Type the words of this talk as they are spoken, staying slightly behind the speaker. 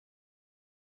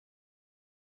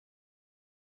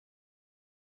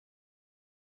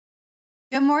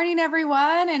Good morning,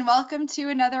 everyone, and welcome to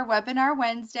another Webinar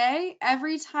Wednesday.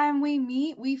 Every time we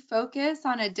meet, we focus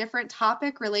on a different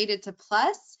topic related to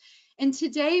PLUS. And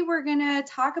today we're going to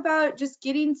talk about just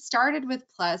getting started with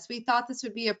PLUS. We thought this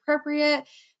would be appropriate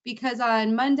because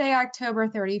on Monday, October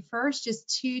 31st,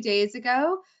 just 2 days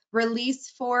ago, Release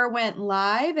 4 went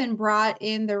live and brought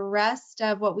in the rest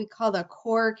of what we call the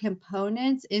core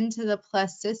components into the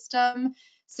PLUS system.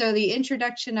 So the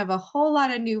introduction of a whole lot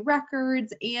of new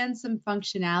records and some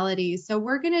functionality. So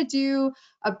we're going to do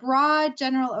a broad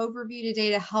general overview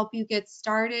today to help you get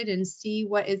started and see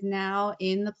what is now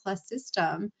in the PLUS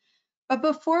system. But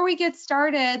before we get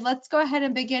started, let's go ahead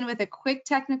and begin with a quick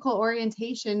technical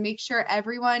orientation. Make sure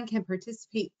everyone can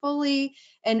participate fully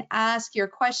and ask your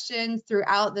questions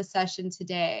throughout the session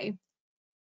today.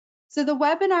 So the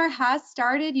webinar has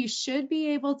started. You should be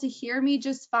able to hear me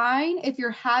just fine. If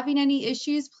you're having any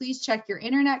issues, please check your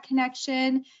internet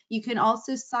connection. You can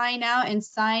also sign out and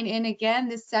sign in again.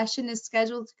 This session is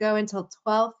scheduled to go until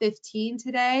 12:15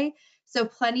 today, so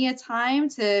plenty of time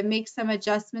to make some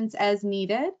adjustments as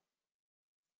needed.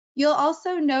 You'll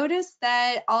also notice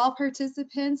that all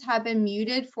participants have been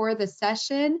muted for the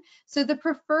session. So the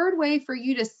preferred way for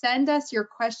you to send us your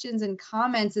questions and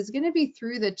comments is going to be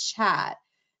through the chat.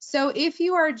 So if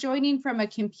you are joining from a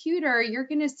computer, you're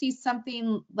going to see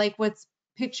something like what's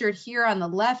pictured here on the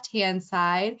left-hand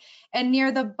side. And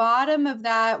near the bottom of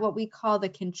that, what we call the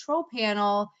control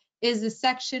panel, is a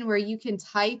section where you can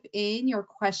type in your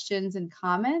questions and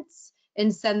comments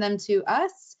and send them to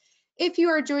us. If you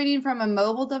are joining from a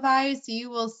mobile device, you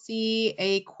will see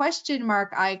a question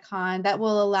mark icon that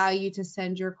will allow you to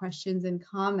send your questions and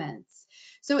comments.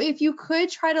 So if you could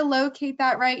try to locate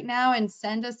that right now and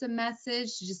send us a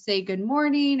message to just say good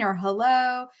morning or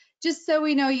hello, just so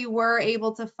we know you were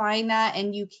able to find that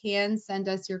and you can send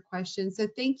us your questions. So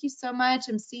thank you so much.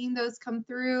 I'm seeing those come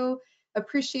through.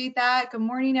 Appreciate that. Good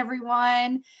morning,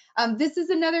 everyone. This is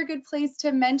another good place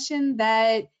to mention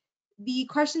that the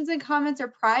questions and comments are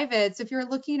private. So if you're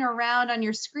looking around on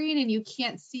your screen and you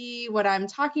can't see what I'm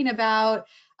talking about,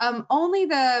 only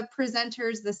the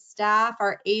presenters, the staff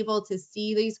are able to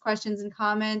see these questions and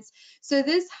comments. So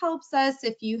this helps us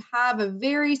if you have a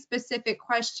very specific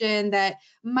question that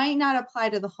might not apply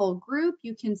to the whole group,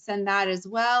 you can send that as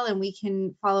well and we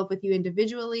can follow up with you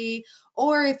individually.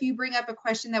 Or if you bring up a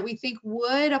question that we think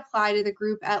would apply to the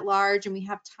group at large and we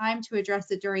have time to address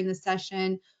it during the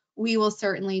session, we will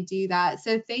certainly do that.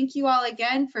 So thank you all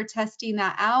again for testing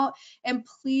that out. And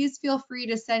please feel free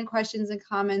to send questions and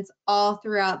comments all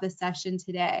throughout the session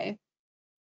today.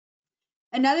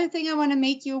 Another thing I want to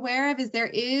make you aware of is there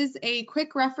is a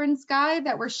quick reference guide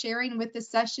that we're sharing with the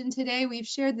session today. We've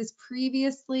shared this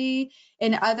previously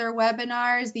in other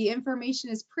webinars. The information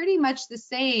is pretty much the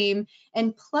same,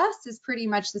 and PLUS is pretty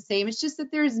much the same. It's just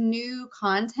that there's new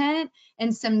content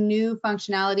and some new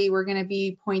functionality we're going to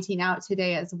be pointing out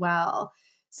today as well.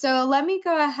 So let me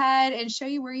go ahead and show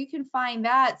you where you can find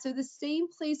that. So the same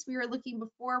place we were looking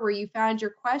before where you found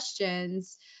your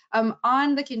questions,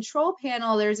 on the control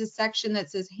panel, there's a section that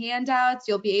says handouts.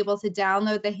 You'll be able to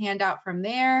download the handout from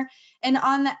there. And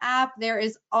on the app, there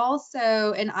is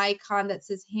also an icon that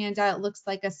says handout. It looks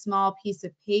like a small piece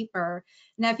of paper.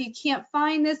 Now, if you can't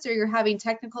find this or you're having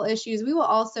technical issues, we will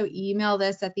also email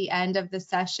this at the end of the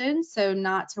session, so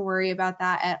not to worry about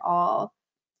that at all.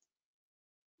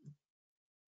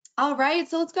 All right,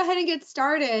 so let's go ahead and get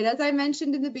started. As I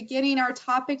mentioned in the beginning, our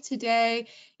topic today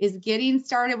is getting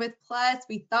started with PLUS.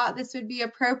 We thought this would be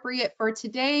appropriate for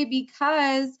today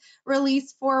because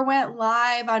Release 4 went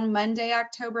live on Monday,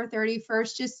 October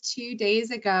 31st, just 2 days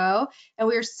ago. And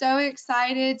we're so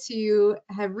excited to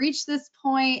have reached this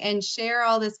point and share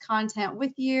all this content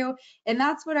with you. And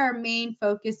that's what our main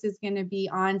focus is going to be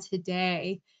on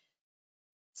today.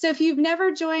 So if you've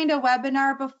never joined a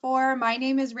webinar before, my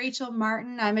name is Rachel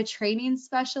Martin. I'm a training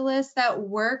specialist that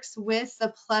works with the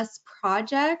PLUS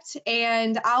project,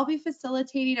 and I'll be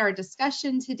facilitating our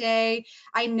discussion today.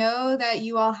 I know that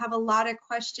you all have a lot of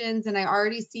questions, and I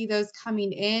already see those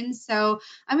coming in. So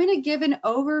I'm going to give an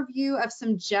overview of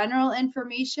some general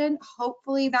information.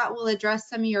 Hopefully that will address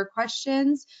some of your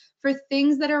questions. For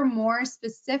things that are more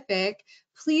specific,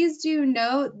 please do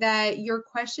note that your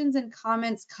questions and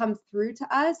comments come through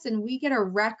to us and we get a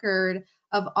record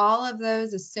of all of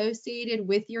those associated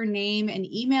with your name and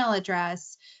email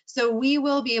address. So we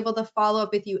will be able to follow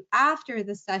up with you after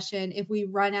the session if we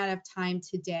run out of time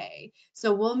today.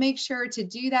 So we'll make sure to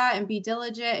do that and be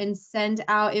diligent and send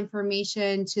out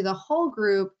information to the whole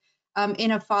group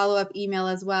in a follow-up email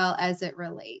as well as it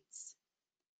relates.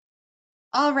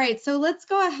 All right, so let's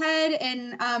go ahead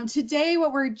and today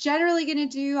what we're generally going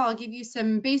to do, I'll give you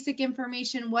some basic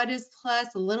information. What is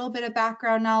Plus? A little bit of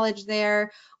background knowledge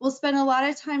there. We'll spend a lot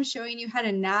of time showing you how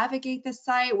to navigate the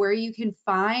site, where you can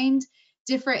find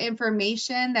different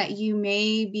information that you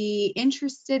may be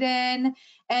interested in.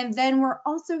 And then we're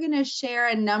also going to share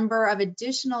a number of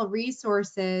additional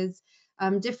resources,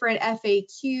 different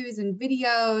FAQs and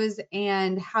videos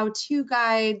and how-to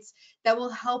guides that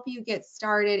will help you get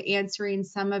started answering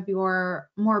some of your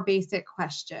more basic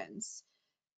questions.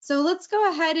 So let's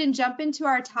go ahead and jump into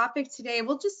our topic today.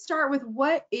 We'll just start with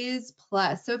what is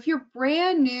Plus. So if you're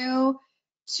brand new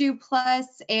to Plus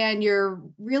and you're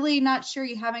really not sure,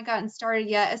 you haven't gotten started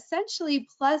yet, essentially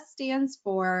Plus stands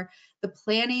for the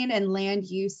Planning and Land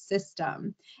Use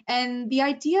System. And the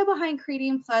idea behind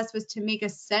creating Plus was to make a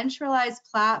centralized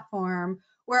platform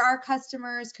where our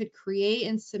customers could create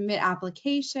and submit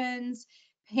applications,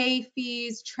 pay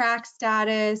fees, track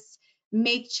status,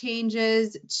 make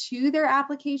changes to their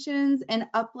applications, and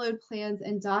upload plans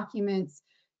and documents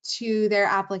to their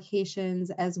applications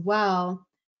as well.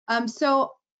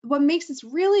 So what makes this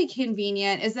really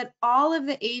convenient is that all of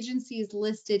the agencies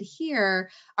listed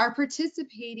here are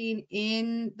participating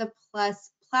in the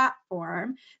Plus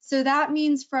platform. So that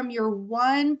means from your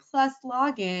One Plus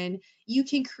login, you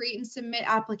can create and submit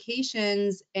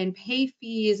applications and pay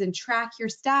fees and track your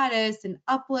status and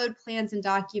upload plans and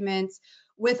documents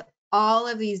with all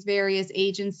of these various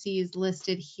agencies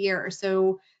listed here.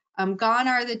 So gone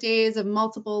are the days of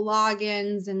multiple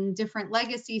logins and different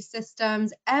legacy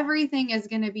systems. Everything is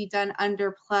going to be done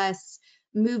under Plus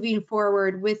moving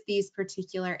forward with these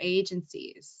particular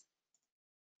agencies.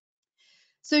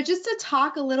 So just to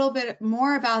talk a little bit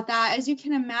more about that, as you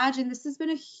can imagine, this has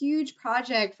been a huge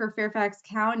project for Fairfax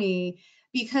County,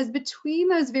 because between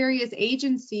those various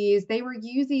agencies, they were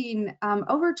using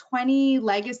over 20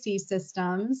 legacy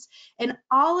systems, and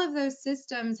all of those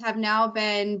systems have now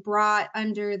been brought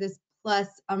under this Plus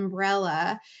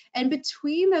umbrella. And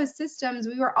between those systems,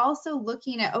 we were also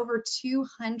looking at over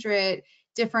 200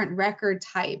 different record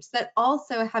types that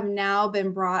also have now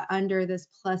been brought under this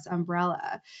Plus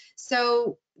umbrella.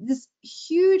 So this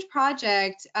huge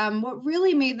project, what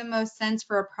really made the most sense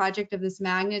for a project of this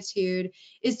magnitude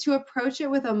is to approach it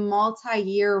with a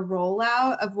multi-year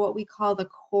rollout of what we call the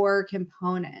core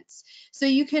components. So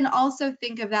you can also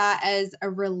think of that as a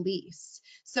release.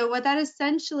 So what that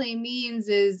essentially means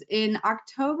is in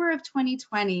October of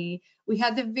 2020, we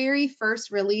had the very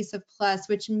first release of Plus,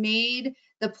 which made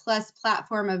the Plus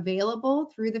platform available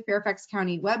through the Fairfax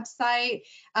County website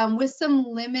with some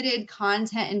limited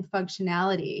content and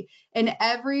functionality. And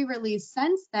every release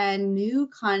since then, new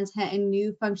content and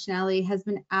new functionality has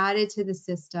been added to the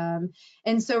system.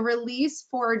 And so release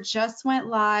 4 just went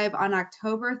live on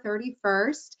October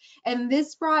 31st. And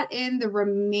this brought in the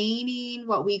remaining,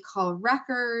 what we call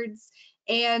records,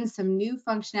 and some new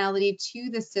functionality to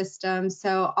the system.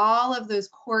 So all of those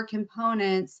core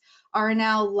components are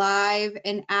now live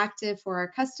and active for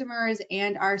our customers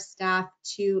and our staff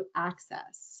to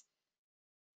access.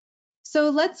 So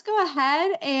let's go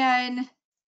ahead and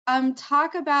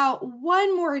talk about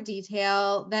one more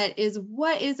detail, that is,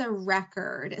 what is a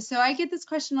record? So I get this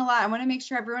question a lot. I want to make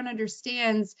sure everyone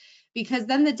understands, because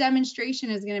then the demonstration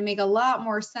is going to make a lot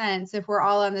more sense if we're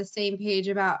all on the same page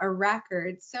about a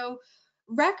record. So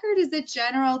record is a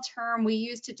general term we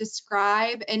use to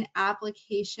describe an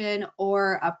application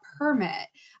or a permit.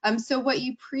 So what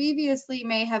you previously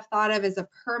may have thought of as a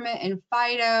permit in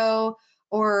FIDO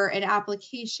or an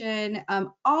application,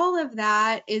 all of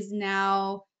that is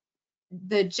now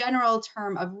the general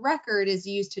term of record is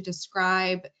used to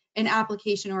describe an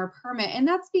application or a permit. And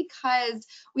that's because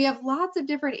we have lots of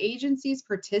different agencies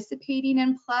participating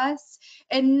in Plus,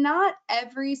 and not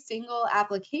every single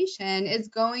application is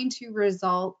going to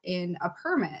result in a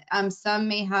permit. Some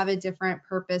may have a different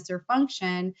purpose or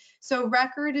function. So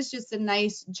record is just a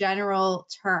nice general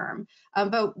term,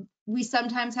 but we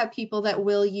sometimes have people that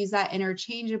will use that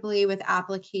interchangeably with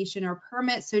application or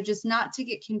permit. So just not to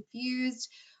get confused,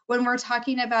 when we're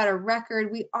talking about a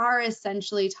record, we are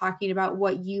essentially talking about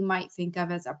what you might think of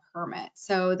as a permit.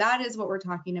 So that is what we're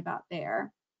talking about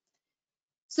there.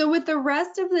 So with the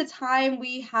rest of the time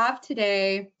we have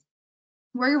today,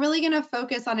 we're really going to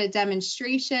focus on a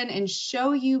demonstration and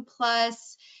show you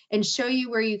Plus and show you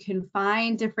where you can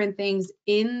find different things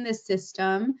in the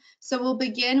system. So we'll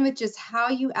begin with just how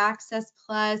you access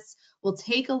Plus. We'll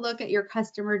take a look at your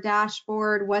customer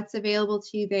dashboard, what's available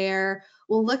to you there.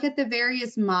 We'll look at the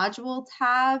various module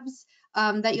tabs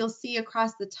that you'll see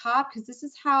across the top, because this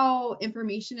is how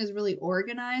information is really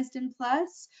organized in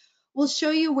Plus. We'll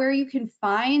show you where you can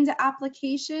find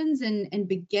applications and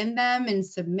begin them and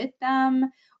submit them.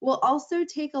 We'll also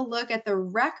take a look at the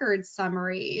record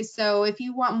summary. So if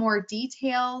you want more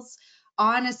details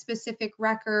on a specific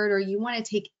record or you want to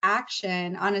take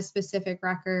action on a specific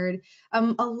record, a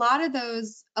lot of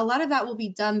that will be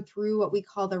done through what we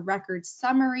call the record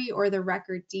summary or the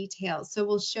record details. So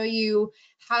we'll show you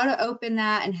how to open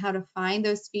that and how to find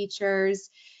those features.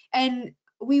 And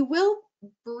we will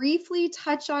briefly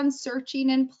touch on searching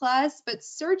in Plus, but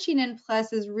searching in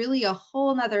Plus is really a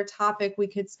whole nother topic we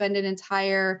could spend an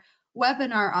entire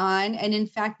webinar on. And in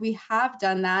fact, we have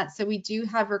done that. So we do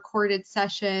have recorded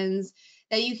sessions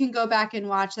that you can go back and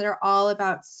watch that are all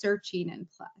about searching in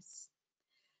Plus.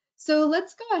 So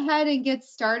let's go ahead and get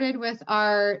started with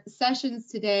our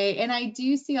sessions today. And I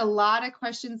do see a lot of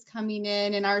questions coming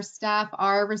in, and our staff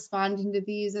are responding to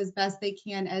these as best they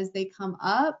can as they come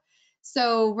up.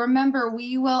 So remember,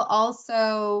 we will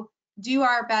also do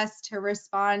our best to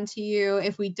respond to you.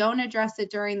 If we don't address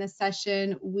it during the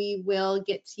session, we will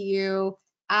get to you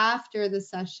after the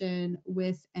session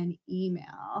with an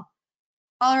email.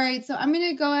 All right, so I'm going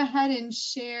to go ahead and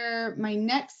share my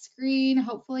next screen.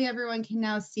 Hopefully everyone can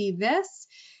now see this.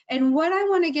 And what I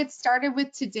want to get started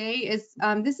with today is,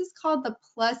 this is called the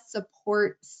Plus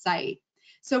Support site.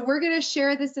 So we're going to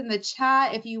share this in the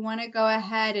chat if you want to go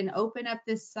ahead and open up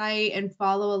this site and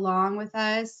follow along with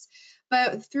us.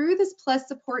 But through this Plus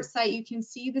Support site, you can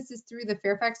see this is through the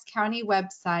Fairfax County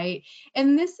website.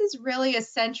 And this is really a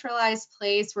centralized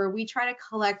place where we try to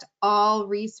collect all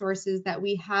resources that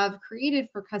we have created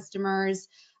for customers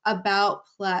about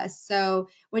Plus. So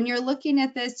when you're looking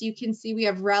at this, you can see we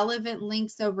have relevant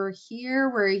links over here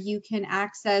where you can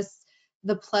access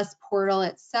the Plus portal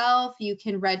itself. You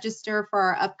can register for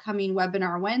our upcoming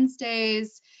webinar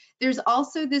Wednesdays. There's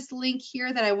also this link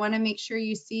here that I want to make sure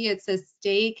you see. It says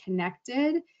stay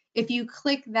connected. If you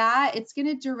click that, it's going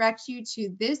to direct you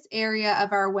to this area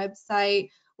of our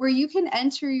website where you can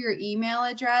enter your email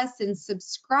address and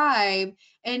subscribe.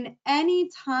 And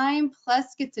anytime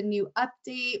Plus gets a new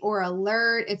update or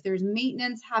alert, if there's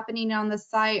maintenance happening on the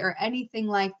site or anything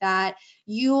like that,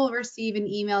 you will receive an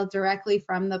email directly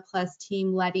from the Plus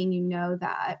team letting you know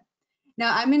that.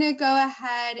 Now I'm going to go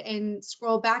ahead and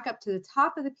scroll back up to the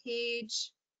top of the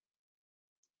page.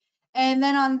 And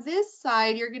then on this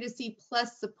side, you're going to see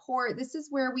Plus Support. This is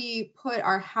where we put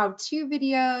our how-to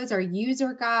videos, our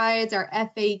user guides, our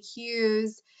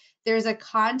FAQs. There's a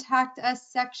contact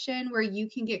us section where you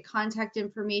can get contact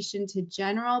information to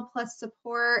general Plus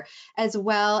Support, as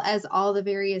well as all the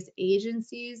various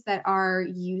agencies that are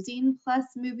using Plus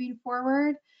moving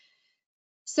forward.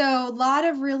 So a lot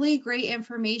of really great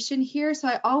information here. So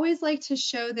I always like to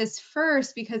show this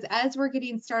first because as we're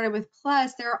getting started with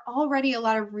Plus, there are already a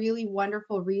lot of really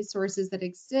wonderful resources that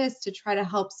exist to try to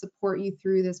help support you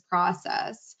through this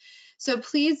process. So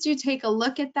please do take a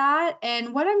look at that.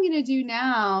 And what I'm going to do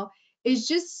now is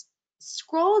just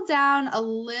scroll down a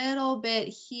little bit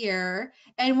here.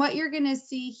 And what you're going to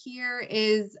see here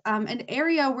is an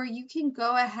area where you can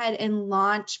go ahead and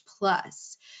launch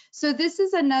Plus. So this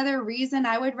is another reason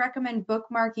I would recommend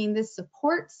bookmarking this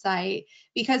support site,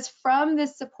 because from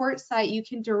this support site, you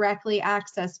can directly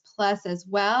access Plus as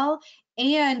well,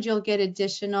 and you'll get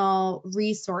additional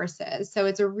resources. So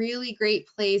it's a really great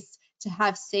place to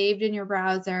have saved in your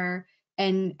browser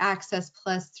and access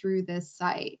Plus through this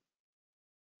site.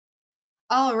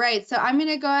 All right, so I'm going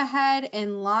to go ahead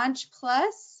and launch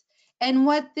Plus. And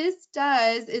what this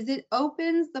does is it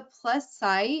opens the Plus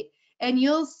site, and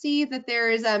you'll see that there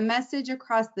is a message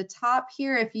across the top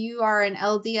here. If you are an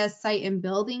LDS site and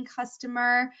building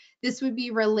customer, this would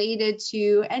be related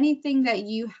to anything that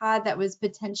you had that was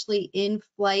potentially in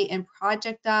flight and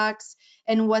project docs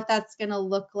and what that's going to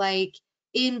look like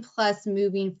in Plus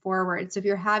moving forward. So if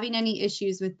you're having any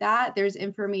issues with that, there's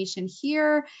information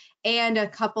here and a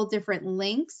couple different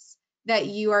links that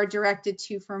you are directed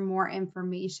to for more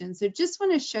information. So just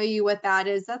want to show you what that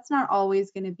is. That's not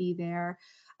always going to be there.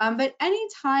 But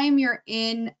anytime you're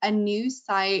in a new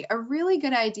site, a really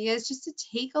good idea is just to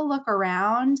take a look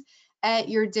around at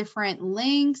your different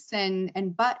links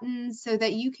and buttons so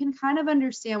that you can kind of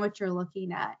understand what you're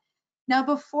looking at. Now,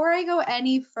 before I go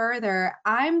any further,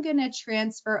 I'm going to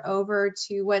transfer over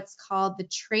to what's called the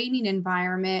training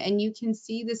environment. And you can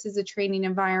see this is a training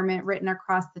environment written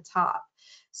across the top.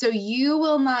 So you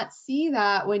will not see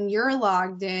that when you're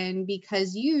logged in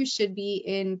because you should be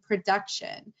in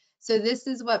production. So this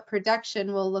is what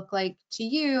production will look like to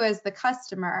you as the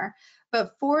customer.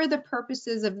 But for the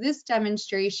purposes of this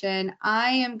demonstration,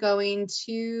 I am going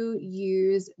to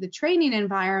use the training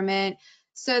environment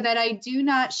so that I do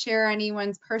not share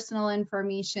anyone's personal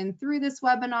information through this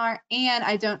webinar, and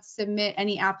I don't submit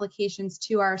any applications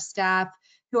to our staff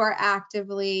who are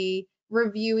actively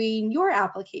reviewing your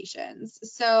applications.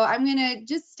 So I'm going to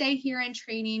just stay here in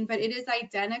training, but it is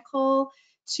identical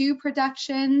to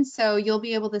production, so you'll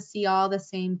be able to see all the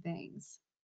same things.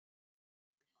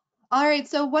 All right,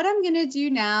 so what I'm going to do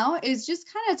now is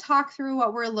just kind of talk through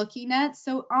what we're looking at.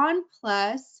 So on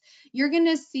Plus, you're going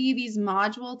to see these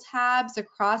module tabs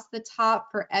across the top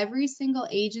for every single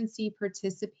agency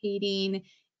participating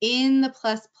in the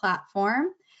Plus platform.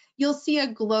 You'll see a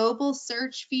global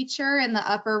search feature in the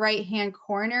upper right-hand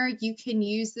corner. You can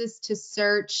use this to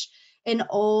search an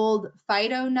old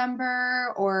FIDO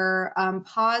number or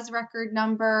pause record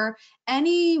number,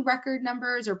 any record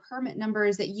numbers or permit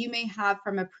numbers that you may have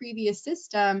from a previous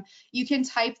system. You can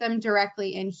type them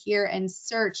directly in here and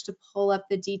search to pull up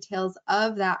the details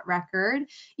of that record.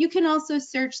 You can also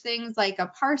search things like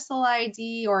a parcel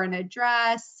ID or an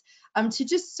address to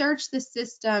just search the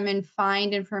system and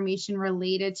find information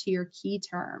related to your key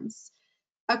terms.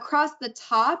 Across the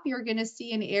top, you're going to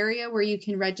see an area where you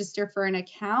can register for an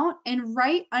account, and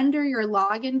right under your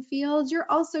login field, you're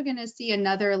also going to see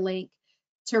another link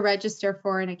to register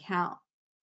for an account.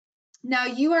 Now,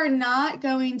 you are not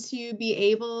going to be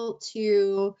able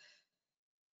to,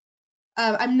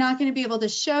 I'm not going to be able to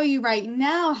show you right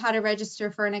now how to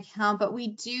register for an account, but we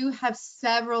do have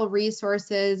several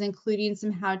resources, including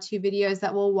some how-to videos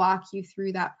that will walk you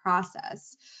through that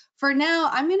process. For now,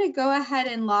 I'm going to go ahead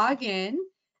and log in.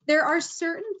 There are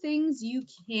certain things you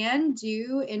can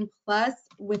do in Plus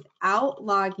without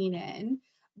logging in,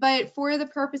 but for the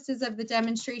purposes of the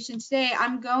demonstration today,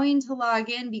 I'm going to log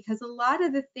in because a lot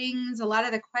of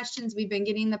the questions we've been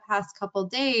getting the past couple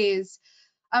days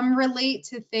relate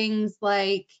to things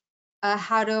like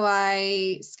how do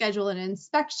I schedule an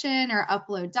inspection or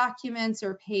upload documents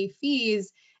or pay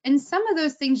fees. And some of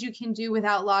those things you can do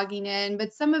without logging in,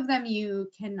 but some of them you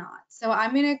cannot. So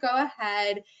I'm going to go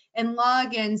ahead and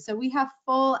log in so we have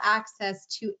full access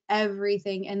to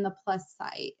everything in the Plus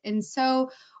site. And so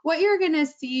what you're going to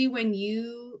see when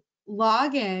you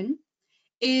log in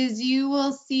is you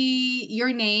will see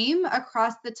your name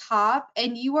across the top,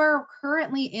 and you are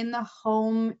currently in the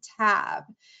Home tab.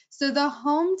 So the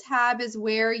Home tab is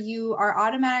where you are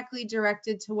automatically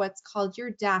directed to what's called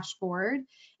your dashboard.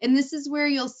 And this is where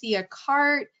you'll see a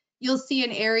cart. You'll see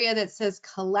an area that says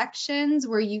collections,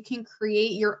 where you can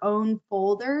create your own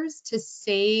folders to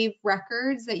save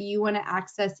records that you want to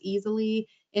access easily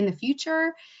in the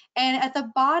future. And at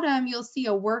the bottom, you'll see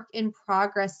a work in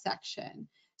progress section.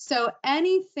 So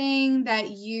anything that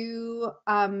you,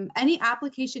 any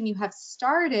application you have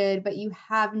started but you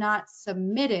have not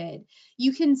submitted,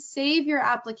 you can save your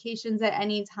applications at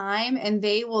any time, and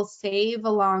they will save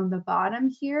along the bottom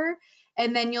here.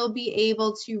 And then you'll be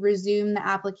able to resume the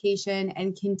application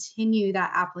and continue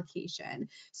that application.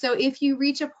 So if you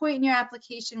reach a point in your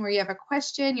application where you have a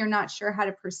question, you're not sure how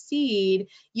to proceed,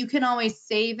 you can always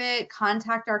save it,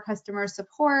 contact our customer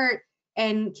support,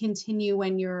 and continue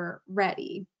when you're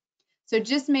ready. So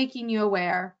just making you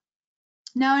aware.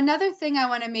 Now, another thing I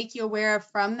want to make you aware of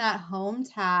from that Home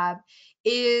tab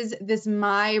is this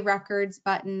My Records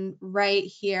button right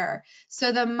here.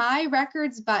 So the My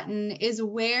Records button is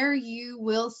where you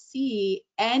will see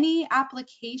any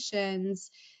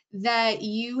applications that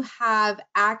you have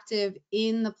active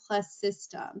in the Plus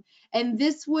system. And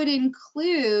this would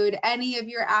include any of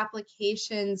your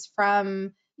applications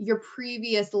from your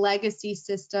previous legacy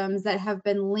systems that have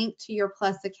been linked to your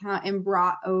Plus account and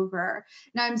brought over.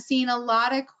 Now, I'm seeing a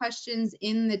lot of questions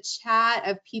in the chat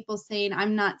of people saying,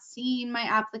 I'm not seeing my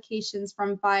applications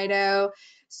from FIDO.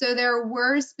 So there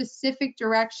were specific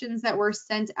directions that were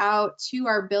sent out to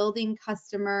our building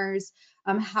customers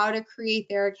how to create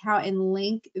their account and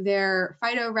link their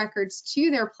FIDO records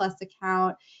to their Plus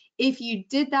account. If you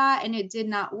did that and it did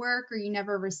not work, or you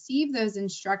never received those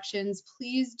instructions,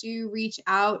 please do reach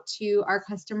out to our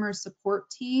customer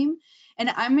support team. And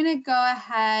I'm going to go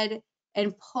ahead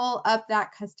and pull up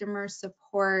that customer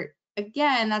support.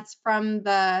 Again, that's from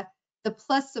the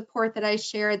Plus support that I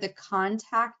shared, the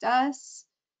contact us.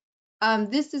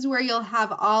 This is where you'll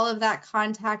have all of that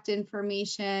contact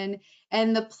information.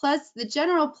 And the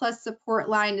general Plus support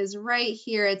line is right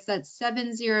here. It's at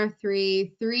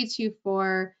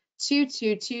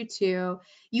 703-324-2222.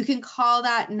 You can call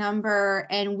that number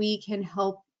and we can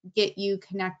help get you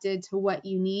connected to what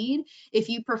you need. If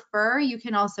you prefer, you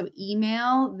can also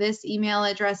email this email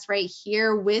address right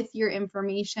here with your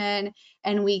information,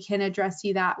 and we can address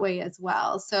you that way as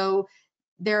well. So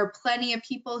there are plenty of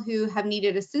people who have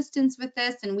needed assistance with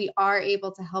this, and we are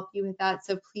able to help you with that.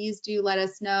 So please do let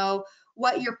us know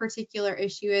what your particular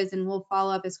issue is, and we'll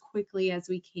follow up as quickly as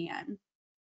we can.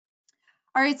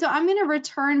 All right, so I'm going to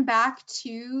return back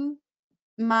to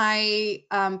my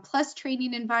Plus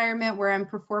training environment where I'm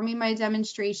performing my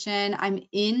demonstration. I'm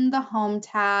in the Home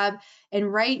tab,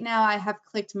 and right now I have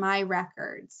clicked My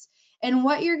Records. And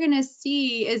what you're going to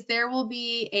see is there will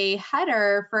be a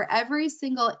header for every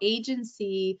single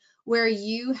agency where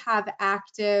you have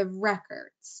active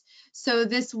records. So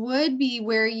this would be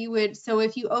where you would, so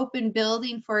if you open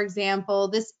building, for example,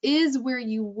 this is where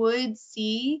you would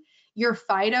see your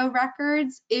FIDO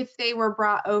records if they were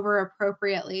brought over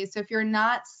appropriately. So if you're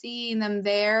not seeing them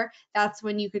there, that's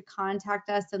when you could contact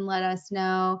us and let us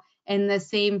know, and the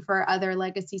same for other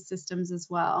legacy systems as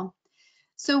well.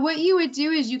 So what you would do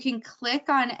is you can click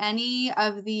on any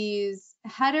of these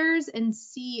headers and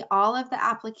see all of the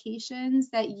applications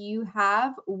that you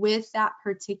have with that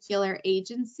particular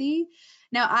agency.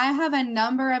 Now, I have a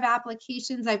number of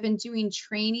applications. I've been doing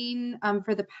training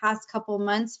for the past couple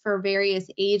months for various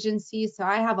agencies, so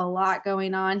I have a lot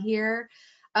going on here.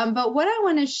 But what I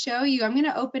want to show you, I'm going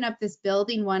to open up this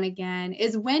building one again,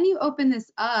 is when you open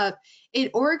this up,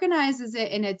 it organizes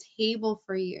it in a table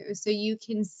for you. So you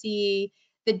can see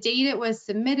the date it was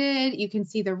submitted, you can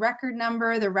see the record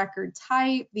number, the record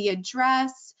type, the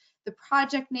address, the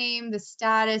project name, the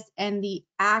status, and the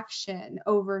action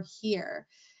over here.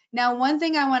 Now, one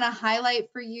thing I want to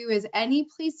highlight for you is any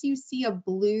place you see a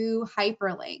blue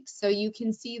hyperlink. So you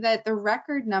can see that the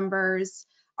record numbers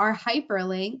are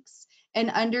hyperlinks,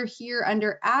 and under here,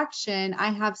 under action,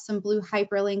 I have some blue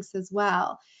hyperlinks as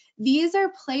well. These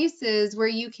are places where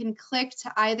you can click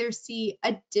to either see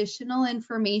additional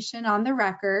information on the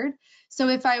record. So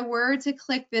if I were to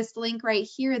click this link right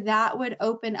here, that would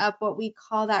open up what we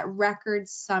call that record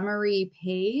summary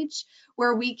page,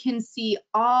 where we can see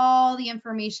all the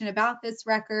information about this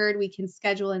record. We can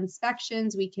schedule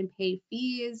inspections, we can pay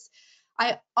fees.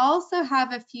 I also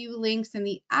have a few links in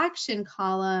the action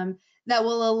column that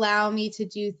will allow me to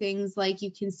do things like,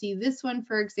 you can see this one,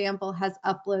 for example, has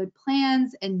upload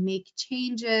plans and make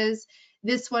changes.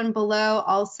 This one below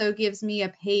also gives me a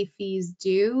pay fees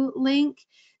due link.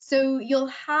 So you'll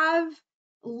have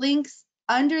links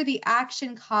under the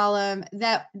action column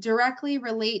that directly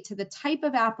relate to the type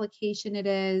of application it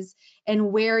is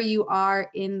and where you are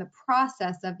in the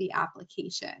process of the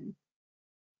application.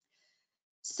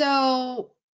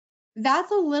 So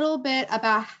that's a little bit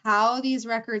about how these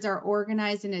records are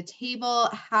organized in a table,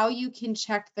 how you can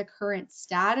check the current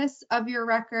status of your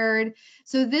record.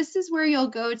 So this is where you'll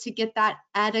go to get that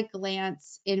at a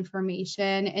glance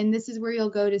information, and this is where you'll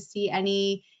go to see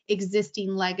any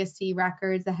existing legacy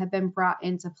records that have been brought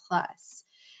into Plus.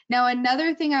 Now,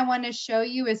 another thing I want to show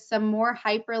you is some more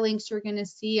hyperlinks you're going to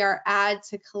see are add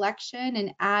to collection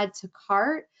and add to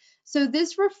cart. So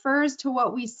this refers to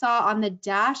what we saw on the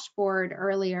dashboard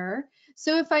earlier.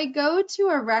 So if I go to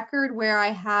a record where I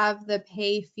have the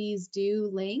pay fees due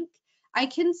link, I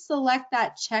can select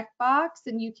that checkbox,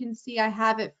 and you can see I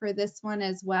have it for this one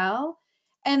as well.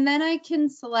 And then I can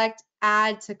select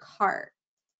add to cart.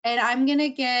 And I'm going to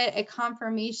get a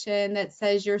confirmation that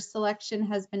says your selection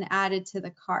has been added to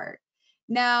the cart.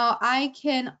 Now, I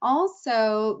can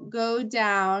also go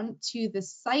down to the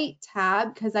Site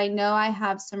tab because I know I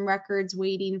have some records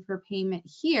waiting for payment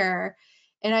here,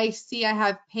 and I see I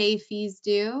have pay fees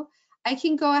due. I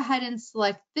can go ahead and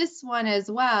select this one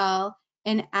as well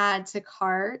and add to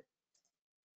cart,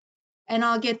 and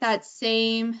I'll get that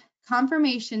same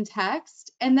confirmation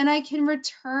text, and then I can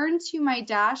return to my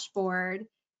dashboard.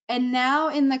 And now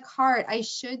in the cart, I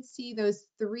should see those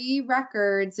 3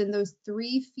 records and those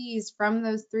 3 fees from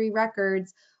those 3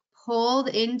 records pulled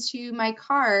into my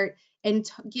cart,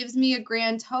 and gives me a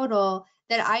grand total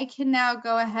that I can now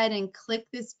go ahead and click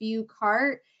this view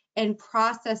cart and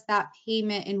process that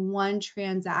payment in one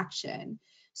transaction.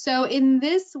 So in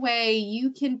this way,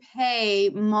 you can pay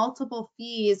multiple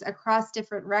fees across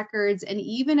different records and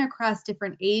even across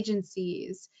different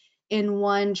agencies in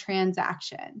one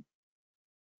transaction.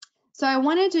 So I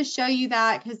wanted to show you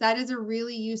that because that is a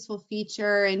really useful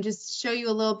feature, and just show you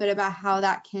a little bit about how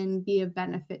that can be of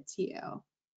benefit to you. All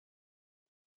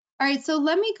right, so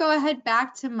let me go ahead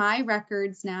back to my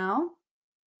records now.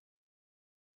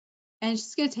 And it's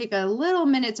just going to take a little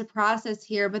minute to process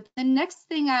here, but the next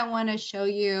thing I want to show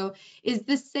you is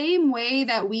the same way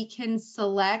that we can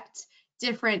select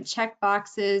different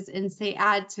checkboxes and say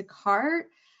add to cart.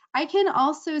 I can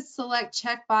also select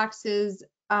checkboxes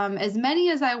as many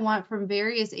as I want from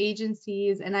various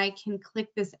agencies, and I can click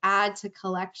this add to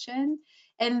collection.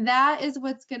 And that is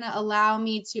what's going to allow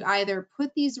me to either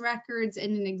put these records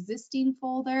in an existing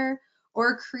folder,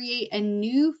 or create a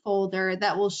new folder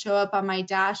that will show up on my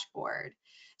dashboard.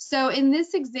 So in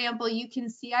this example, you can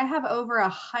see I have over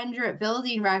 100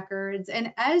 building records,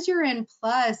 and as you're in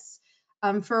Plus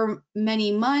for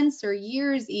many months or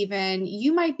years even,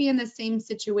 you might be in the same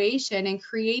situation, and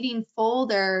creating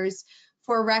folders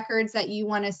for records that you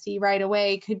want to see right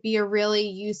away could be a really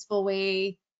useful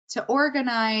way to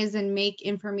organize and make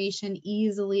information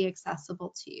easily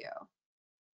accessible to you.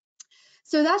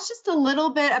 So that's just a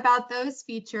little bit about those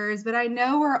features, but I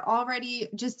know we're already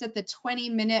just at the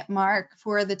 20-minute mark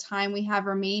for the time we have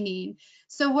remaining.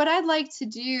 So what I'd like to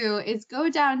do is go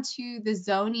down to the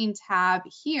zoning tab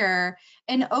here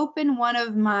and open one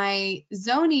of my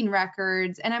zoning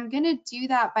records, and I'm going to do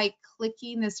that by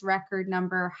clicking this record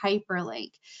number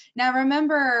hyperlink. Now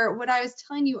remember, what I was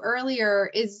telling you earlier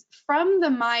is from the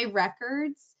My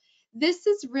Records, this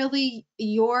is really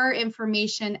your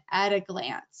information at a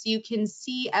glance. You can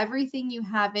see everything you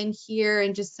have in here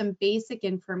and just some basic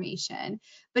information.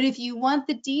 But if you want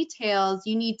the details,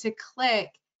 you need to click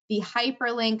the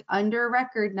hyperlink under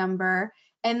record number,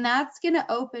 and that's going to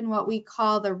open what we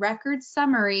call the record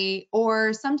summary,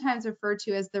 or sometimes referred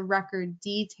to as the record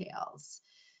details.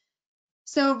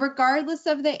 So regardless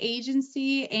of the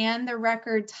agency and the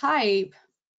record type,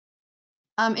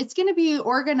 it's going to be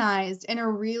organized in a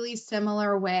really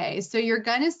similar way. So you're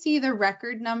going to see the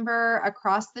record number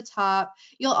across the top.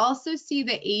 You'll also see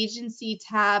the agency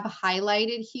tab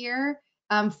highlighted here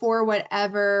for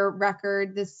whatever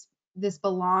record this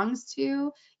belongs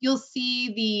to. You'll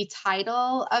see the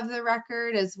title of the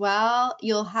record as well.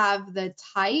 You'll have the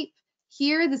type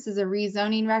here. This is a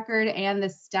rezoning record, and the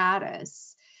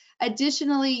status.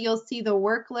 Additionally, you'll see the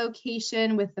work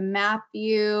location with the map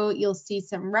view. You'll see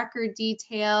some record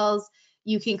details.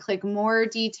 You can click more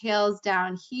details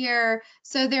down here.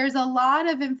 So there's a lot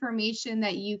of information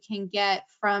that you can get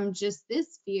from just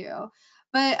this view.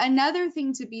 But another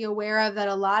thing to be aware of that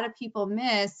a lot of people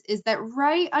miss is that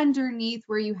right underneath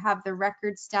where you have the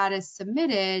record status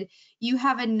submitted, you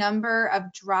have a number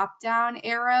of drop-down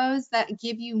arrows that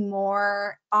give you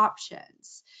more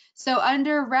options. So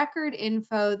under record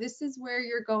info, this is where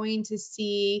you're going to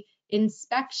see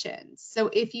inspections. So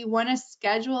if you want to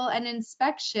schedule an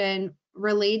inspection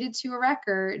related to a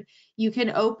record, you can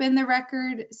open the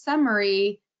record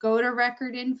summary, go to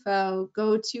record info,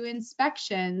 go to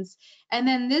inspections, and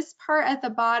then this part at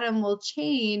the bottom will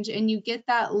change, and you get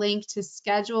that link to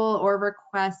schedule or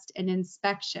request an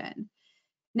inspection.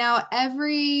 Now,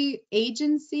 every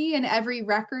agency and every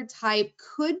record type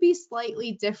could be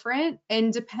slightly different,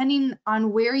 and depending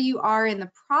on where you are in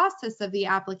the process of the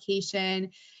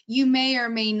application, you may or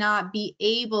may not be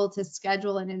able to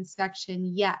schedule an inspection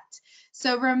yet.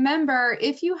 So remember,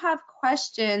 if you have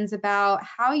questions about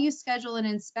how you schedule an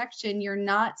inspection, you're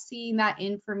not seeing that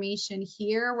information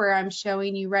here where I'm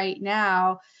showing you right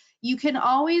now, you can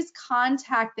always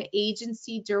contact the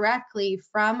agency directly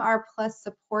from our Plus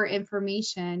support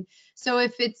information. So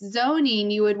if it's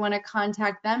zoning, you would want to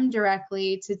contact them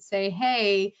directly to say,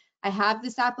 hey, I have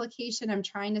this application, I'm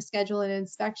trying to schedule an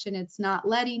inspection, it's not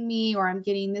letting me, or I'm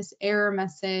getting this error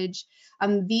message.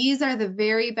 These are the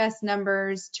very best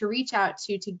numbers to reach out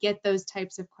to get those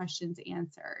types of questions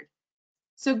answered.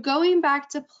 So going back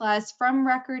to Plus, from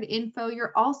record info,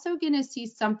 you're also going to see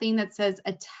something that says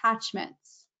attachments.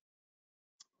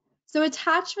 So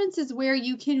attachments is where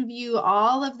you can view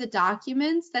all of the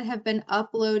documents that have been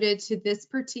uploaded to this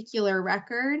particular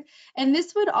record. And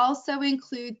this would also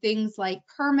include things like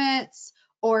permits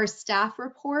or staff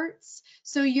reports.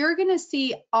 So you're going to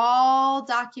see all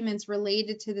documents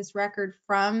related to this record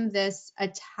from this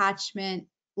attachment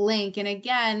link. And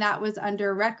again, that was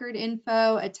under record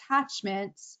info,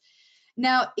 attachments.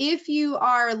 Now, if you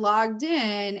are logged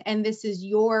in and this is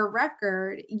your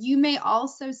record, you may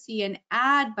also see an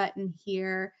add button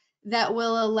here that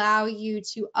will allow you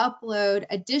to upload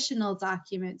additional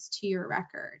documents to your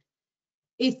record.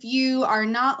 If you are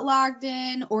not logged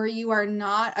in or you are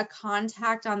not a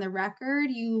contact on the record,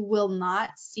 you will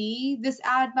not see this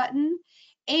add button.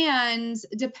 And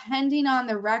depending on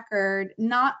the record,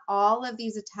 not all of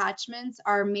these attachments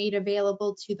are made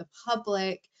available to the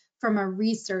public from a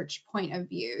research point of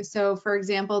view. So for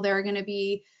example, there are going to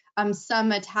be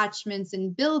some attachments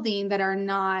in building that are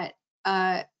not,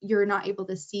 you're not able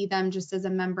to see them just as a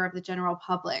member of the general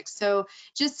public. So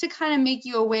just to kind of make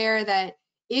you aware that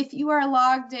if you are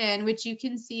logged in, which you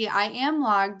can see I am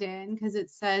logged in because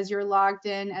it says you're logged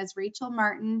in as Rachel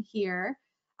Martin here.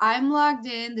 I'm logged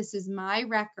in, this is my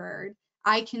record.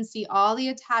 I can see all the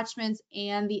attachments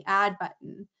and the add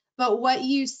button. But what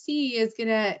you see is going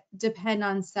to depend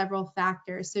on several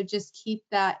factors. So just keep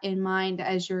that in mind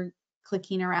as you're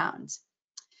clicking around.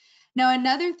 Now,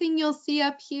 another thing you'll see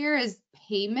up here is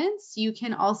payments. You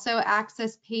can also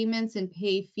access payments and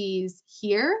pay fees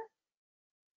here.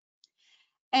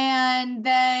 And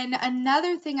then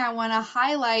another thing I want to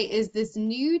highlight is this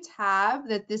new tab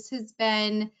that this has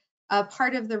been a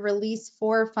part of the release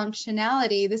 4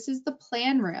 functionality. This is the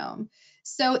plan room.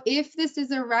 So if this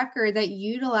is a record that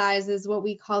utilizes what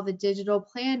we call the digital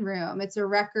plan room, it's a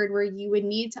record where you would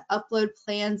need to upload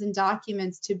plans and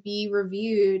documents to be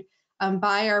reviewed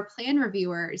by our plan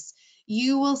reviewers.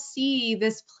 You will see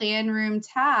this plan room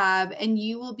tab and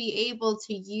you will be able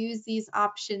to use these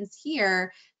options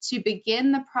here to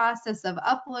begin the process of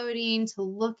uploading, to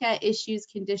look at issues,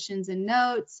 conditions, and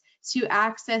notes, to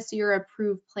access your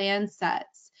approved plan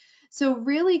sets. So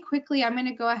really quickly, I'm going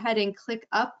to go ahead and click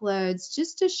uploads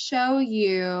just to show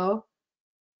you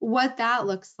what that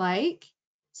looks like.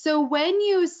 So when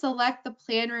you select the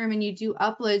plan room and you do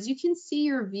uploads, you can see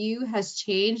your view has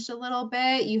changed a little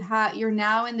bit. You're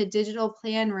now in the digital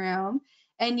plan room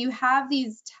and you have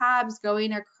these tabs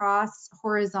going across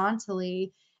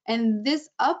horizontally. And this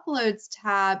uploads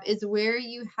tab is where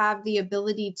you have the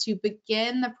ability to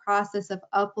begin the process of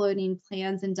uploading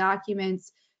plans and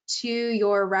documents to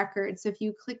your record. So if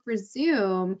you click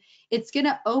resume, it's going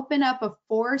to open up a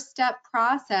 4-step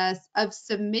process of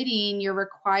submitting your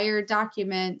required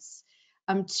documents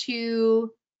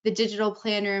to the digital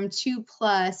plan room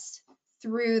 2+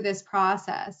 through this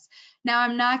process. Now,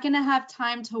 I'm not going to have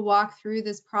time to walk through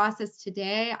this process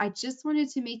today. I just wanted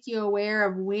to make you aware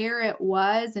of where it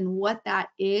was and what that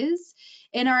is.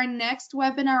 In our next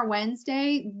webinar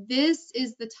Wednesday, this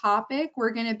is the topic. We're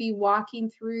going to be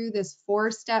walking through this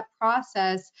 4-step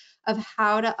process of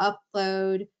how to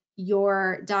upload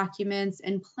your documents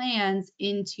and plans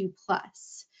into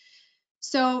Plus.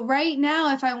 So right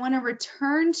now, if I want to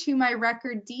return to my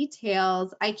record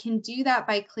details, I can do that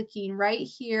by clicking right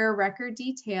here, record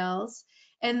details,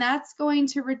 and that's going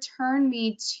to return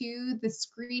me to the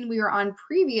screen we were on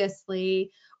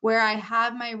previously, where I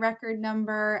have my record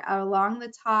number along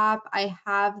the top. I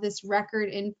have this record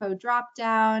info drop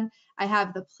down. I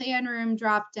have the plan room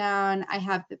drop down. I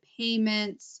have the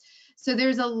payments. So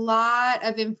there's a lot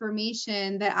of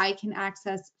information that I can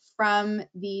access from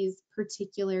these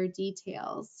particular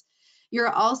details.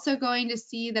 You're also going to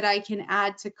see that I can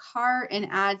add to cart and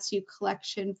add to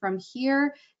collection from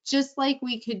here, just like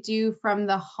we could do from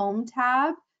the home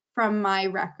tab from my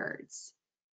records.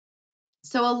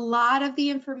 So a lot of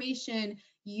the information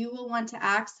you will want to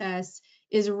access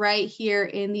is right here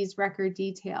in these record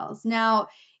details. Now,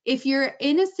 if you're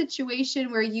in a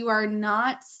situation where you are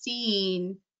not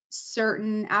seeing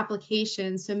certain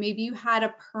applications, so maybe you had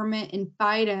a permit in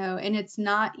FIDO and it's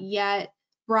not yet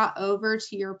brought over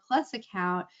to your Plus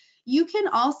account, you can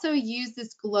also use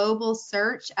this global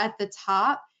search at the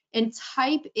top and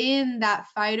type in that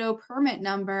FIDO permit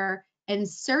number and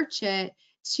search it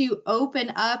to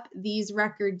open up these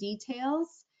record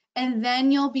details. And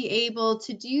then you'll be able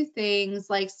to do things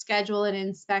like schedule an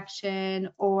inspection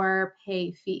or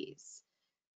pay fees.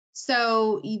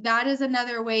 So that is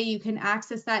another way you can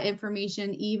access that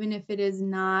information, even if it is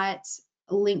not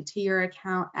linked to your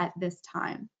account at this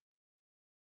time.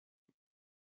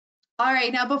 All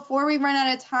right, now before we run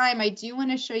out of time, I do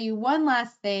want to show you one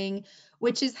last thing,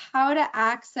 which is how to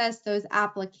access those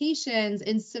applications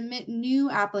and submit new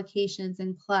applications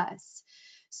in Plus.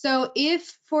 So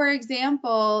if, for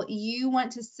example, you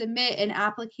want to submit an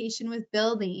application with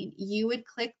building, you would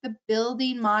click the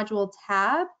building module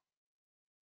tab.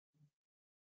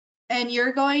 And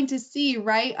you're going to see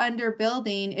right under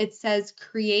building, it says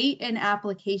create an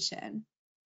application.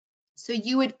 So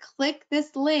you would click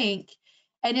this link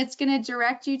and it's going to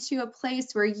direct you to a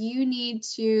place where you need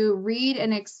to read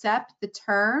and accept the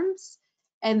terms,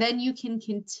 and then you can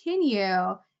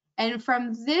continue. And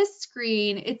from this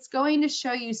screen, it's going to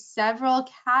show you several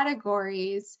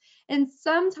categories. And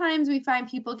sometimes we find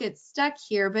people get stuck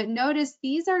here, but notice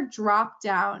these are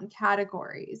drop-down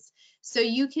categories. So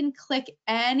you can click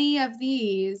any of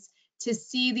these to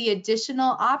see the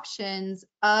additional options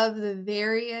of the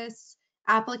various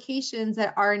applications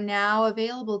that are now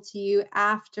available to you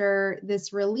after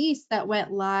this release that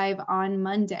went live on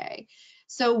Monday.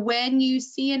 So when you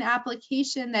see an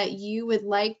application that you would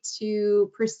like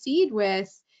to proceed with,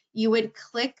 you would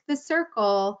click the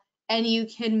circle and you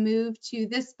can move to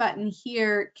this button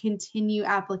here, continue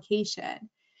application.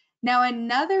 Now,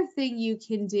 another thing you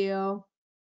can do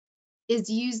is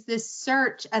use this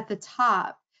search at the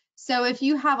top. So if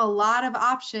you have a lot of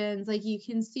options, like you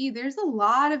can see, there's a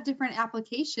lot of different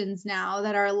applications now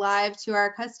that are live to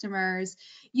our customers.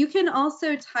 You can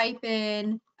also type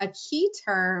in a key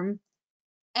term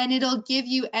and it'll give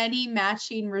you any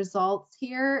matching results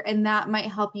here, and that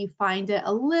might help you find it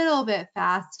a little bit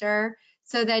faster.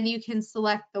 So then you can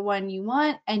select the one you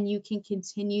want and you can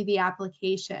continue the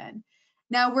application.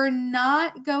 Now, we're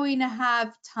not going to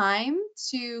have time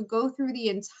to go through the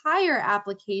entire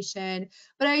application,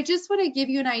 but I just want to give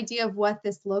you an idea of what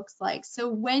this looks like. So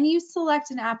when you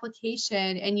select an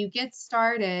application and you get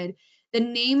started, the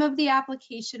name of the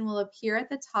application will appear at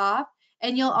the top,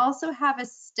 and you'll also have a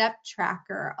step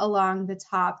tracker along the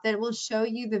top that will show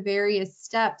you the various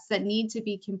steps that need to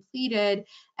be completed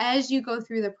as you go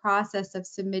through the process of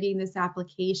submitting this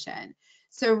application.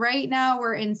 So right now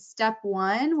we're in step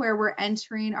 1, where we're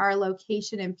entering our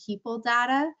location and people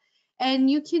data.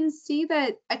 And you can see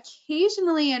that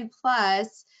occasionally in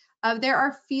PLUS, there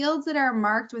are fields that are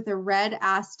marked with a red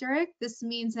asterisk. This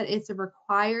means that it's a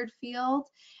required field.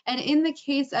 And in the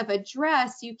case of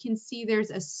address, you can see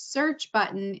there's a search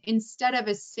button instead of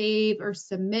a save or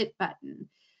submit button.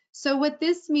 So what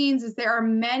this means is there are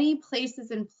many places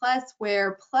in PLUS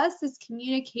where PLUS is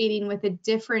communicating with a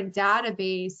different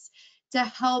database to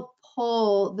help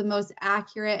pull the most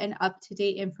accurate and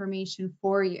up-to-date information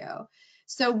for you.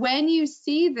 So when you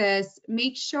see this,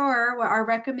 make sure what our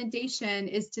recommendation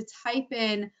is to type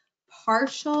in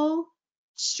partial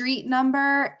street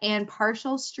number and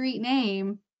partial street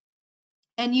name,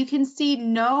 and you can see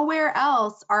nowhere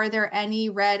else are there any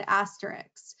red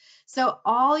asterisks. So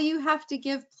all you have to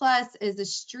give PLUS is a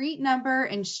street number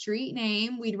and street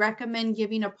name. We'd recommend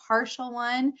giving a partial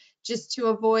one just to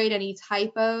avoid any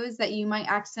typos that you might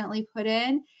accidentally put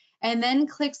in. And then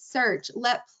click search.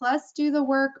 Let PLUS do the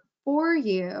work for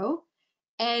you.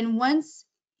 And once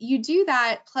you do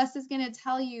that, PLUS is going to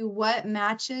tell you what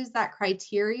matches that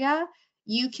criteria.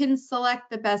 You can select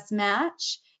the best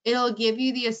match. It'll give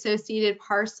you the associated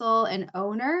parcel and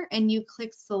owner, and you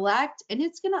click select, and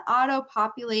it's going to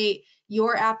auto-populate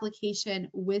your application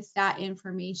with that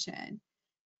information.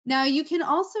 Now, you can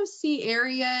also see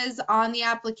areas on the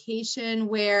application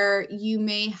where you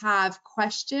may have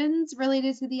questions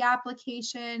related to the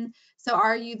application. So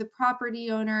are you the property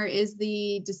owner? Is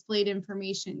the displayed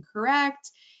information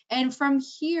correct? And from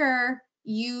here,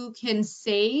 you can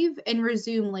save and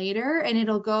resume later, and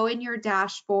it'll go in your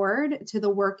dashboard to the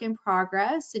work in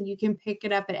progress, and you can pick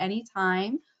it up at any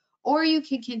time, or you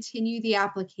can continue the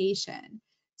application.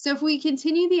 So if we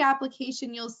continue the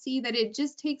application, you'll see that it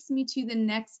just takes me to the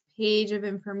next page of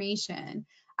information.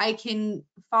 I can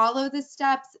follow the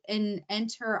steps and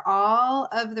enter all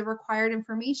of the required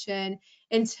information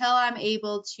until I'm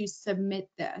able to submit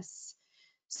this.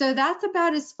 So that's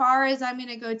about as far as I'm going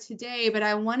to go today, but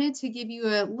I wanted to give you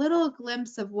a little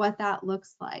glimpse of what that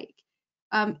looks like.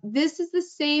 This is the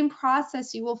same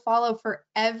process you will follow for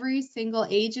every single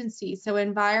agency. So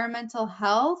environmental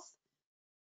health,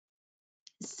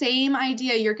 same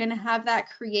idea. You're going to have that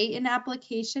create an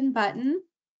application button.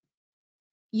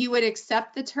 You would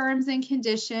accept the terms and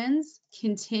conditions,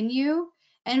 continue,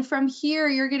 and from here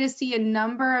you're going to see a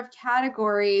number of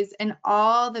categories and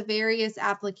all the various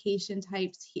application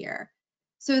types here.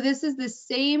 So this is the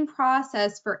same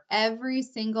process for every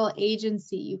single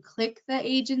agency. You click the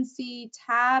agency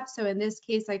tab. So in this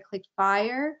case, I clicked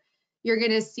fire. You're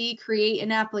going to see create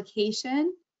an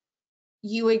application.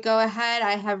 You would go ahead,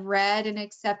 I have read and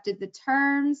accepted the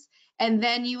terms, and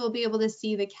then you will be able to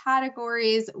see the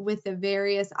categories with the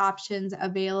various options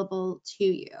available to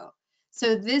you.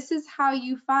 So this is how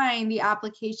you find the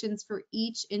applications for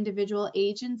each individual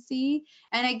agency.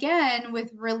 And again,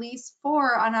 with release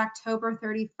 4 on October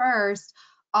 31st,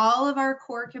 all of our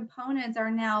core components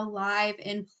are now live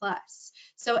in PLUS.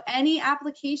 So any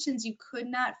applications you could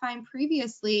not find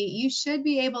previously, you should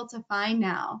be able to find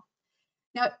now.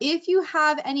 Now, if you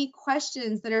have any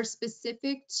questions that are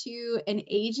specific to an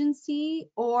agency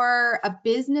or a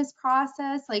business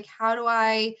process, like how do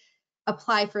I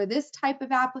apply for this type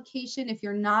of application if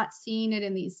you're not seeing it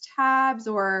in these tabs,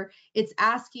 or it's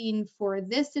asking for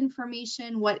this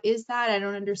information, what is that? I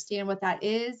don't understand what that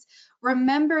is.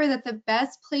 Remember that the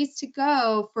best place to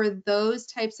go for those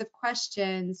types of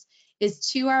questions is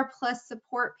to our PLUS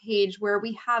support page, where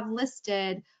we have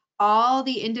listed all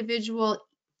the individual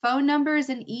phone numbers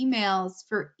and emails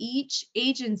for each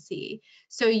agency.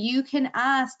 So you can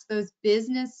ask those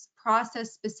business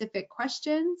process specific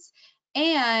questions,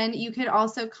 and you can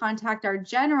also contact our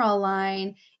general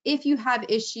line if you have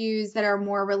issues that are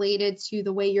more related to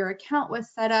the way your account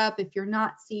was set up, if you're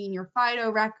not seeing your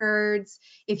FIDO records,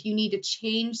 if you need to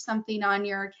change something on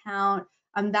your account,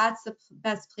 that's the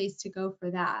best place to go for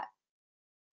that.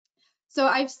 So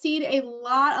I've seen a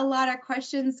lot of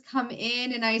questions come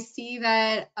in, and I see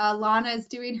that Lana is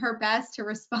doing her best to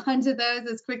respond to those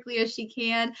as quickly as she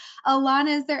can.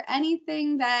 Lana, is there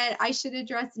anything that I should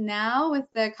address now with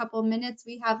the couple minutes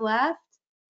we have left?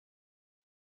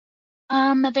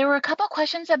 There were a couple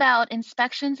questions about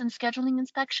inspections and scheduling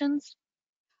inspections.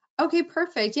 Okay,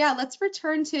 perfect. Yeah, let's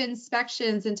return to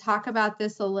inspections and talk about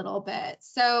this a little bit.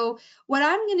 So, what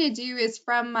I'm going to do is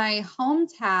from my home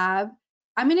tab,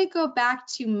 I'm going to go back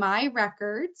to my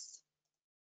records.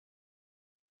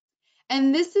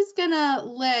 And this is going to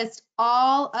list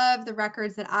all of the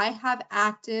records that I have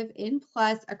active in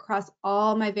Plus across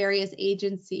all my various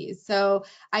agencies. So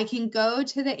I can go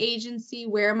to the agency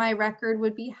where my record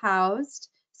would be housed.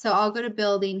 So I'll go to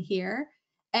building here.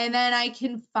 And then I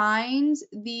can find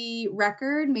the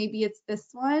record, maybe it's this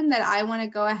one, that I want to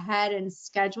go ahead and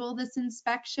schedule this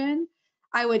inspection.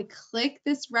 I would click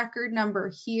this record number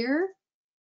here.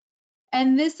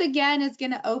 And this again is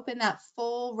going to open that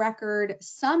full record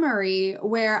summary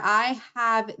where I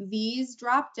have these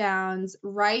drop downs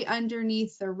right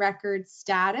underneath the record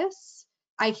status.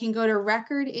 I can go to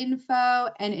record info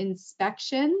and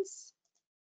inspections.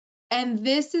 And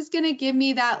this is going to give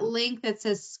me that link that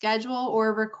says schedule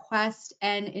or request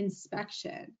an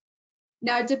inspection.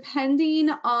 Now, depending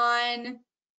on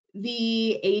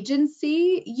the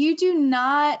agency, you do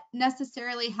not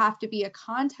necessarily have to be a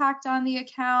contact on the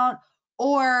account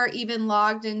or even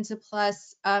logged into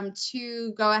Plus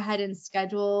to go ahead and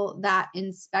schedule that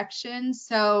inspection.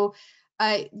 So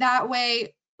that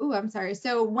way, oh, I'm sorry.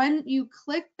 So when you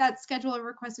click that schedule or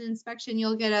request an inspection,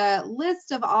 you'll get a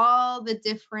list of all the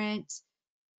different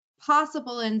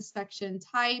possible inspection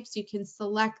types. You can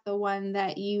select the one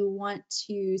that you want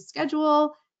to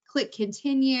schedule, click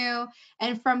continue,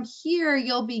 and from here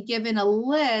you'll be given a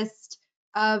list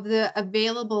of the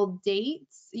available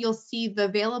dates. You'll see the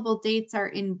available dates are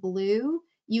in blue.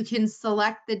 You can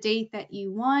select the date that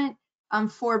you want.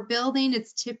 For building,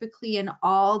 it's typically an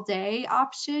all-day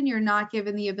option. You're not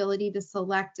given the ability to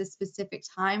select a specific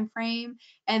time frame,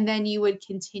 and then you would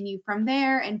continue from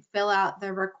there and fill out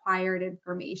the required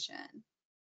information.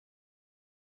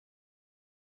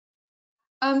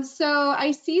 So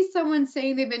I see someone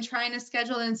saying they've been trying to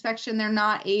schedule an inspection, they're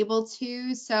not able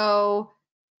to. So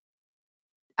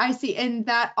I see, and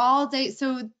that all day.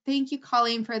 So thank you,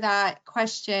 Colleen, for that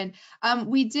question.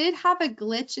 We did have a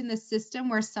glitch in the system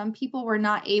where some people were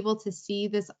not able to see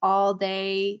this all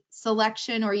day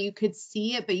selection, or you could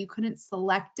see it, but you couldn't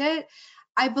select it.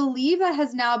 I believe that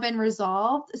has now been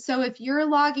resolved. So if you're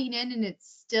logging in and it's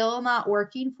still not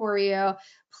working for you,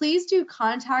 please do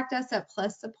contact us at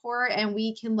Plus Support and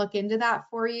we can look into that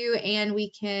for you and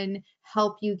we can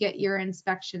help you get your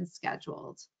inspection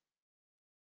scheduled.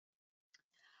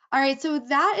 All right, so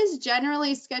that is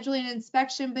generally scheduling an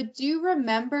inspection, but do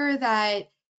remember that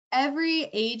every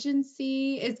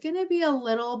agency is going to be a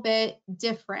little bit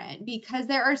different because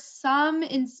there are some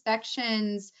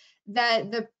inspections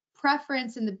that the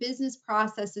preference in the business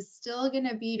process is still going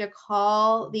to be to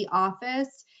call the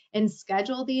office and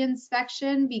schedule the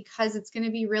inspection because it's going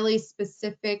to be really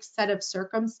specific set of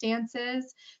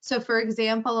circumstances. So for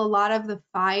example, a lot of the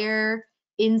fire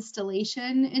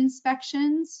installation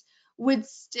inspections would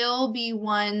still be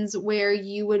ones where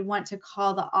you would want to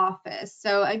call the office.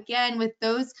 So again, with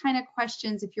those kind of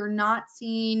questions, if you're not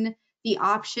seeing the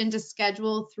option to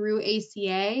schedule through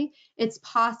ACA, it's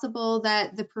possible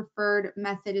that the preferred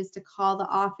method is to call the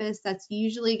office. That's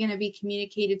usually going to be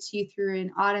communicated to you through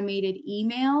an automated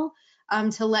email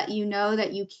to let you know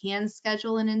that you can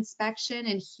schedule an inspection,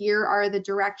 and here are the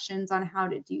directions on how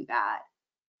to do that.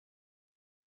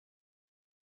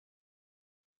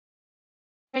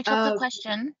 Rachel, quick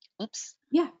question. Oops.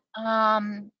 Yeah.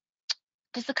 Um,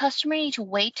 does the customer need to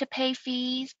wait to pay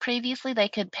fees? Previously, they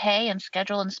could pay and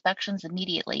schedule inspections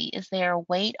immediately. Is there a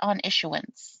wait on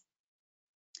issuance?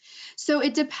 So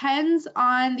it depends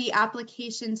on the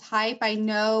application type. I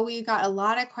know we got a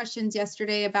lot of questions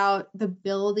yesterday about the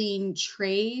building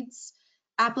trades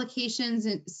applications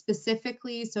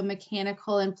specifically, so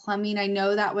mechanical and plumbing. I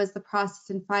know that was the process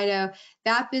in FIDO.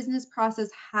 That business process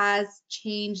has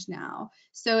changed now.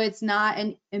 So it's not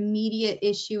an immediate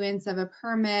issuance of a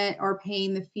permit or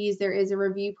paying the fees. There is a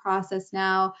review process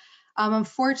now.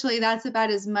 Unfortunately, that's about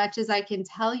as much as I can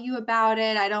tell you about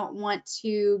it. I don't want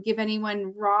to give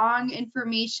anyone wrong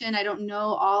information. I don't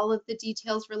know all of the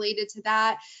details related to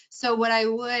that. So what I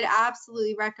would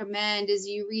absolutely recommend is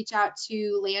you reach out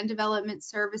to Land Development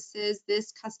Services,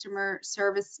 this customer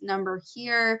service number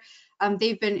here.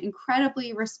 They've been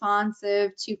incredibly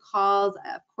responsive to calls.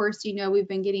 Of course, you know, we've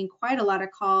been getting quite a lot of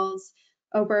calls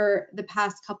over the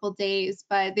past couple days,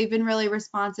 but they've been really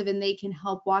responsive and they can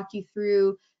help walk you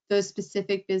through those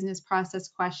specific business process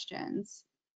questions.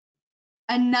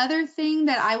 Another thing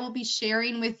that I will be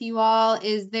sharing with you all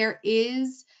is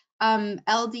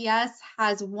LDS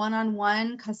has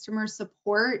one-on-one customer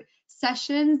support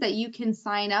sessions that you can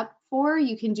sign up for.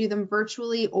 You can do them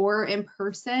virtually or in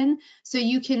person. So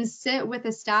you can sit with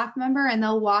a staff member and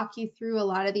they'll walk you through a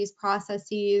lot of these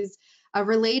processes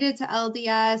related to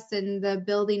LDS and the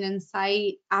building and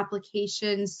site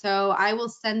application. So I will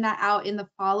send that out in the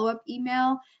follow-up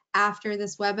email after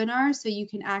this webinar, so you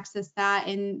can access that,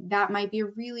 and that might be a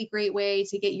really great way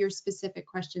to get your specific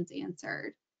questions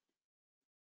answered.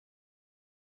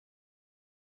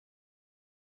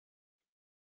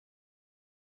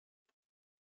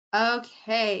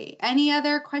 Okay, any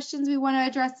other questions we want to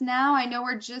address now? I know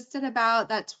we're just at about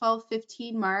that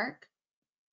 12:15 mark.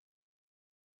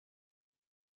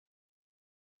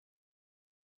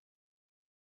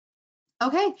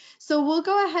 Okay, so we'll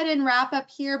go ahead and wrap up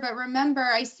here, but remember,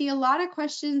 I see a lot of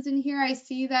questions in here. I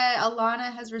see that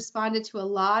Alana has responded to a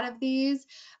lot of these,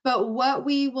 but what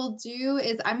we will do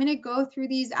is I'm going to go through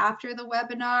these after the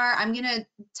webinar. I'm going to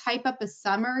type up a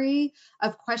summary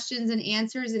of questions and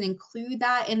answers and include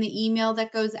that in the email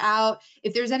that goes out.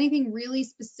 If there's anything really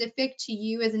specific to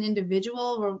you as an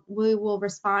individual, we will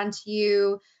respond to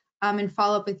you and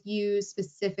follow up with you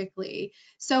specifically.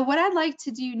 So what I'd like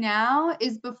to do now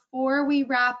is, before we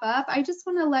wrap up, I just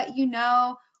want to let you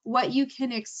know what you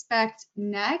can expect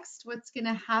next, what's going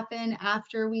to happen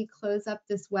after we close up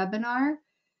this webinar.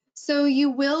 So you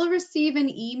will receive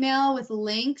an email with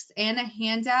links and a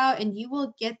handout, and you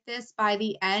will get this by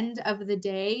the end of the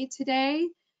day today.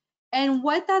 And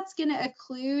what that's going to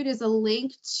include is a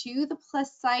link to the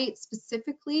Plus site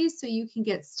specifically so you can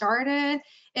get started.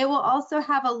 It will also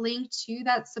have a link to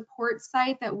that support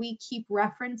site that we keep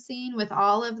referencing with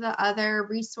all of the other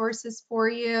resources for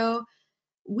you.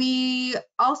 We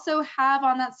also have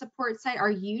on that support site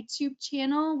our YouTube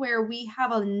channel, where we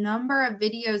have a number of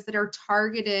videos that are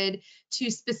targeted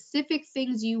to specific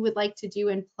things you would like to do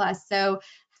in Plus. So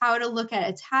how to look at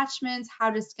attachments, how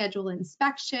to schedule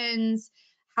inspections,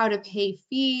 how to pay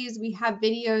fees. We have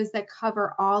videos that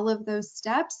cover all of those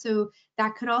steps, so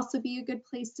that could also be a good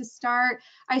place to start.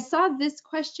 I saw this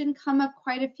question come up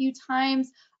quite a few times.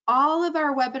 All of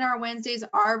our webinar Wednesdays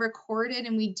are recorded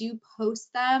and we do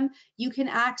post them. You can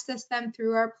access them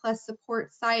through our Plus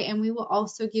support site, and we will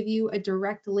also give you a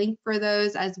direct link for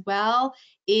those as well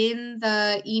in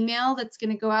the email that's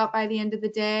going to go out by the end of the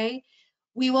day.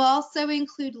 We will also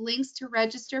include links to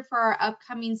register for our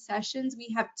upcoming sessions.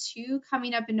 We have 2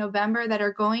 coming up in November that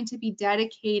are going to be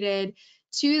dedicated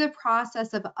to the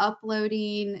process of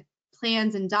uploading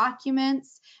plans and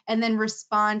documents, and then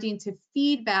responding to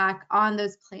feedback on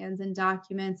those plans and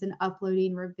documents and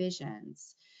uploading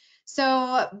revisions.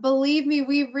 So believe me,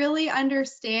 we really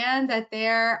understand that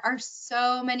there are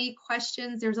so many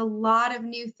questions. There's a lot of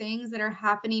new things that are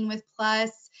happening with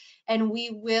Plus, and we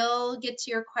will get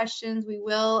to your questions. We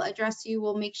will address you.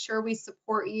 We'll make sure we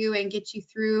support you and get you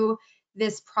through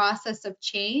this process of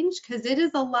change, because it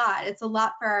is a lot. It's a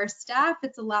lot for our staff.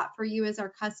 It's a lot for you as our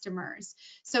customers.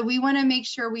 So we want to make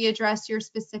sure we address your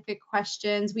specific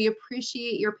questions. We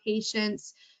appreciate your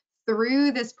patience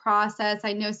through this process.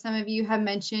 I know some of you have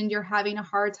mentioned you're having a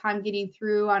hard time getting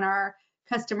through on our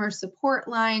customer support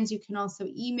lines. You can also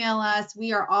email us.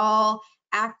 We are all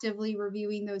actively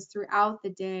reviewing those throughout the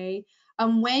day.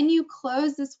 When you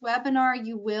close this webinar,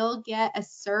 you will get a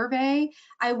survey.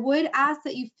 I would ask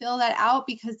that you fill that out,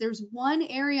 because there's one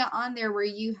area on there where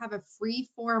you have a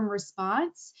free form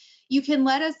response. You can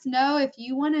let us know if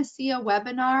you want to see a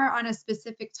webinar on a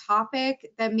specific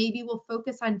topic that maybe will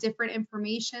focus on different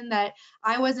information that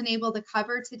I wasn't able to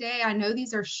cover today. I know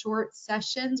these are short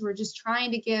sessions. We're just trying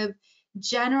to give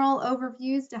general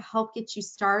overviews to help get you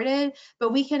started,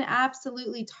 but we can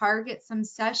absolutely target some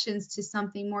sessions to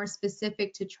something more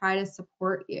specific to try to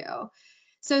support you.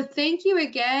 So thank you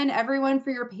again, everyone, for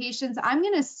your patience. I'm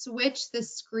going to switch the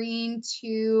screen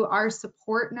to our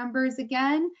support numbers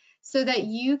again so that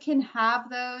you can have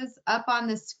those up on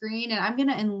the screen, and I'm going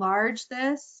to enlarge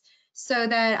this so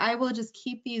that I will just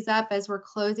keep these up as we're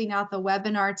closing out the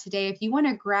webinar today. If you want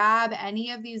to grab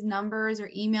any of these numbers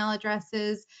or email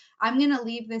addresses, I'm going to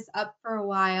leave this up for a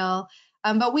while.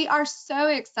 But we are so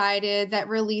excited that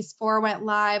Release 4 went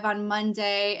live on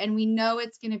Monday, and we know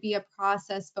it's going to be a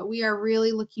process, but we are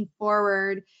really looking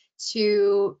forward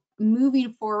to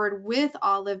moving forward with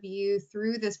all of you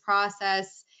through this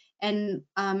process and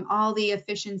all the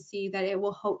efficiency that it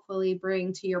will hopefully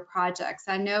bring to your projects.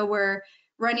 I know we're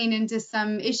running into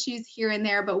some issues here and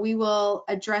there, but we will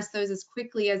address those as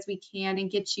quickly as we can and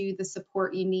get you the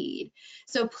support you need.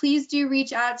 So please do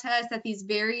reach out to us at these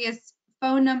various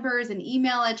phone numbers and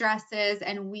email addresses,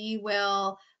 and we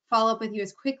will follow up with you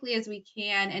as quickly as we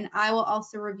can. And I will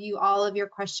also review all of your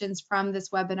questions from this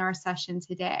webinar session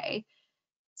today.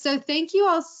 So thank you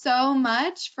all so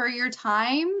much for your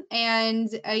time and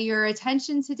your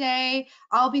attention today.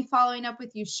 I'll be following up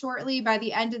with you shortly. By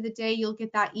the end of the day, you'll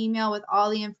get that email with all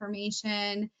the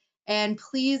information. And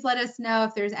please let us know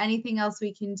if there's anything else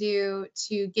we can do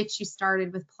to get you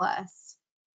started with Plus.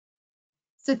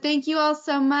 So thank you all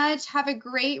so much. Have a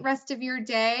great rest of your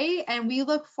day. And we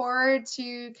look forward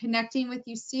to connecting with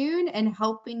you soon and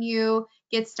helping you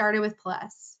get started with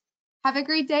Plus. Have a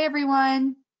great day,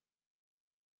 everyone.